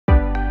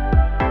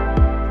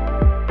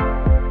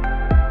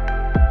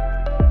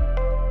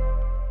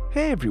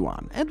Hey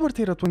everyone, Edward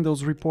here at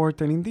Windows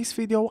Report, and in this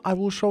video I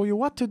will show you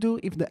what to do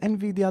if the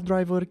Nvidia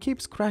driver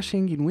keeps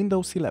crashing in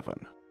Windows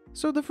 11.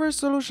 So the first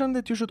solution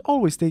that you should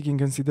always take in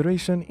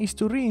consideration is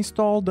to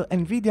reinstall the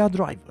Nvidia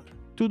driver.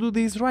 To do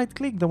this,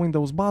 right-click the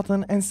Windows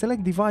button and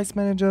select Device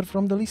Manager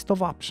from the list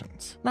of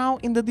options. Now,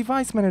 in the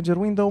Device Manager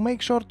window,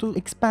 make sure to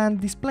expand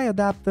Display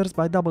Adapters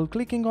by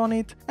double-clicking on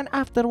it, and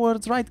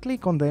afterwards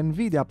right-click on the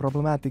Nvidia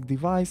problematic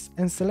device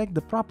and select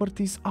the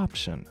Properties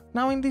option.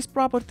 Now, in this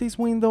Properties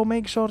window,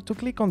 make sure to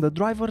click on the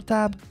Driver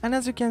tab, and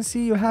as you can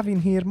see, you have in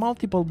here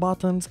multiple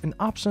buttons and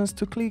options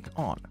to click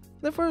on.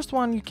 The first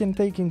one you can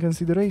take in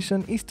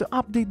consideration is to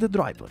update the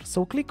driver,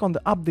 so click on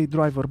the Update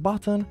Driver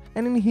button,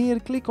 and in here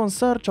click on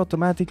Search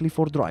automatically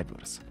for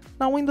drivers.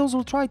 Now Windows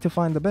will try to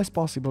find the best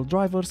possible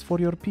drivers for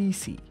your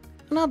PC.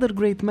 Another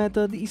great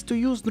method is to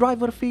use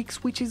DriverFix,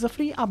 which is a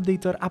free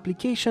updater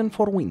application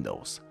for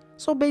Windows.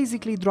 So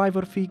basically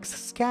DriverFix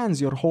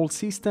scans your whole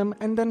system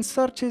and then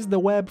searches the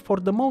web for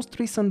the most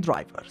recent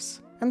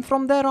drivers. And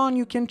from there on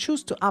you can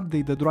choose to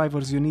update the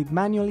drivers you need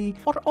manually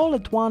or all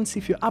at once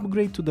if you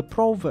upgrade to the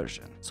Pro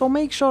version. So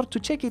make sure to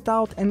check it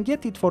out and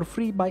get it for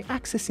free by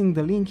accessing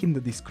the link in the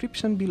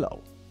description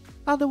below.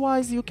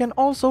 Otherwise, you can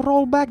also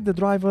roll back the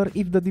driver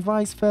if the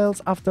device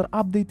fails after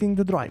updating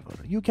the driver.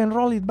 You can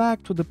roll it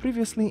back to the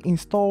previously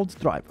installed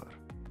driver.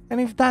 And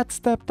if that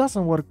step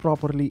doesn't work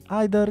properly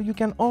either, you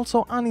can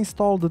also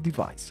uninstall the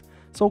device.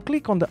 So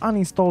click on the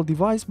Uninstall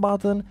Device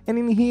button, and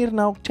in here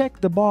now check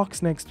the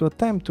box next to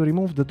attempt to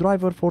remove the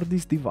driver for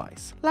this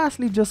device.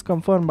 Lastly, just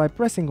confirm by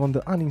pressing on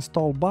the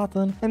Uninstall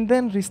button and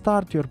then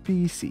restart your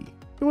PC.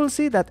 You will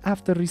see that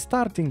after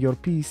restarting your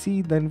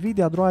PC, the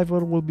Nvidia driver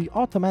will be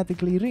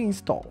automatically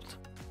reinstalled.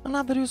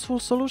 Another useful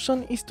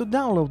solution is to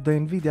download the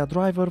Nvidia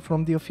driver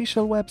from the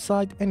official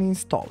website and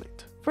install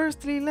it.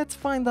 Firstly, let's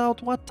find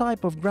out what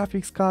type of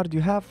graphics card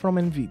you have from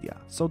Nvidia.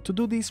 So to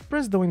do this,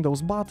 press the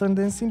Windows button,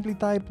 then simply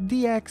type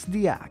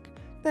DXDIAC.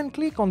 Then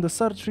click on the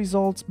search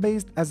results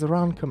based as a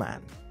run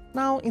command.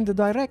 Now in the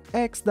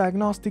DirectX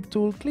diagnostic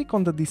tool, click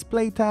on the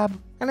Display tab,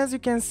 and as you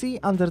can see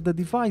under the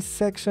device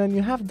section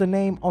you have the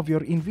name of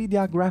your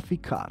Nvidia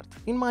graphic card.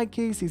 In my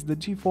case it's the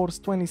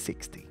GeForce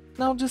 2060.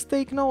 Now just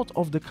take note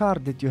of the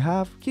card that you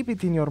have, keep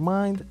it in your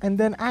mind, and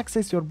then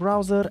access your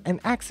browser and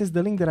access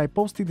the link that I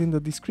posted in the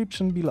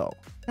description below.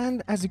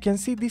 And as you can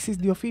see, this is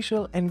the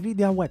official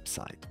Nvidia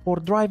website for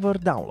driver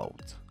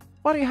download.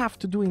 What you have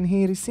to do in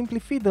here is simply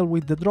fiddle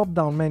with the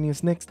drop-down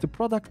menus next to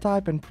product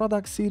type and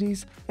product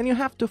series, and you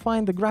have to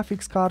find the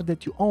graphics card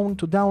that you own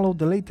to download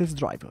the latest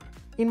driver.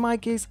 In my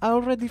case, I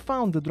already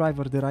found the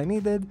driver that I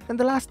needed, and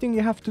the last thing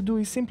you have to do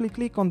is simply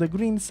click on the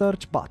green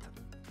search button.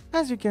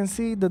 As you can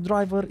see, the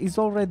driver is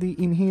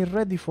already in here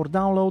ready for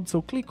download,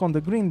 so click on the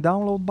green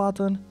download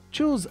button,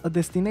 choose a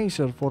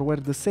destination for where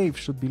the save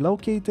should be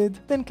located,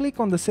 then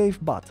click on the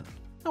save button.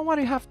 Now what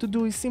you have to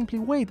do is simply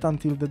wait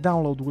until the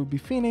download will be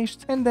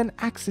finished and then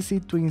access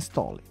it to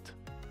install it.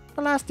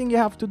 The last thing you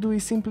have to do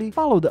is simply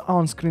follow the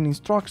on-screen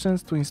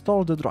instructions to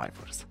install the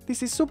drivers.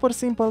 This is super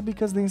simple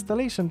because the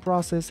installation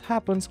process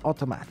happens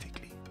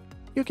automatically.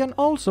 You can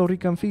also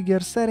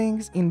reconfigure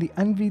settings in the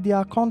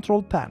Nvidia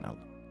control panel.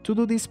 To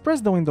do this,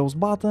 press the Windows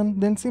button,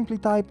 then simply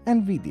type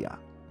Nvidia.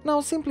 Now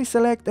simply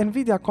select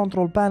Nvidia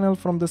control panel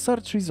from the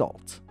search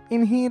results.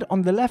 In here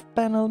on the left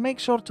panel, make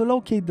sure to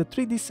locate the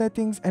 3D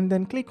settings and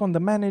then click on the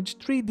Manage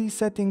 3D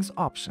settings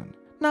option.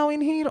 Now in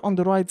here on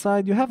the right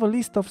side you have a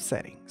list of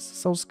settings,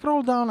 so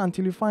scroll down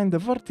until you find the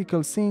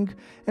vertical sync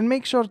and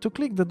make sure to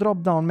click the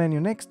drop down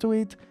menu next to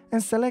it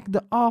and select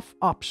the Off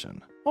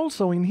option.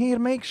 Also in here,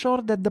 make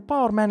sure that the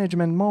power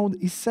management mode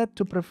is set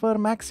to prefer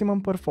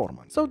maximum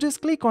performance. So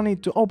just click on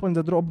it to open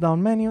the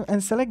drop-down menu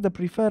and select the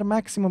prefer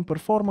maximum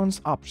performance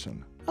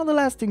option. Now the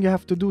last thing you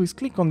have to do is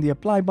click on the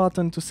apply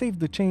button to save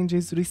the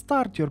changes,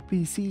 restart your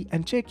PC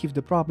and check if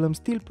the problem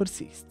still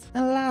persists.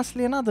 And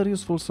lastly, another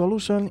useful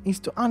solution is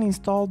to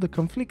uninstall the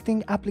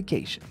conflicting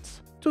applications.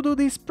 To do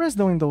this, press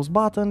the Windows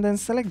button, then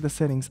select the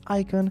settings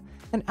icon,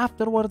 and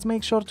afterwards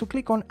make sure to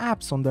click on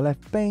Apps on the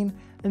left pane,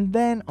 and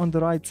then on the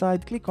right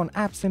side click on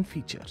Apps and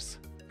Features.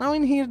 Now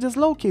in here just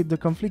locate the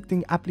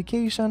conflicting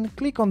application,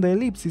 click on the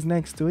ellipsis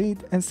next to it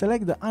and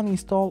select the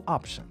Uninstall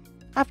option.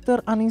 After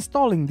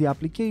uninstalling the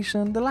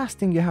application, the last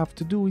thing you have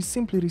to do is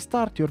simply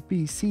restart your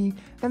PC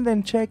and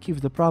then check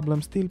if the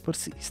problem still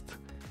persists.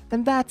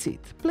 And that's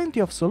it, plenty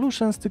of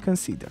solutions to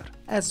consider.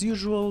 As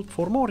usual,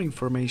 for more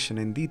information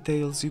and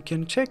details you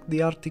can check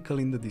the article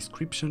in the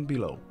description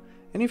below.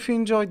 And if you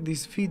enjoyed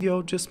this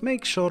video, just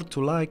make sure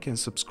to like and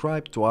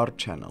subscribe to our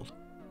channel.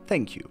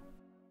 Thank you.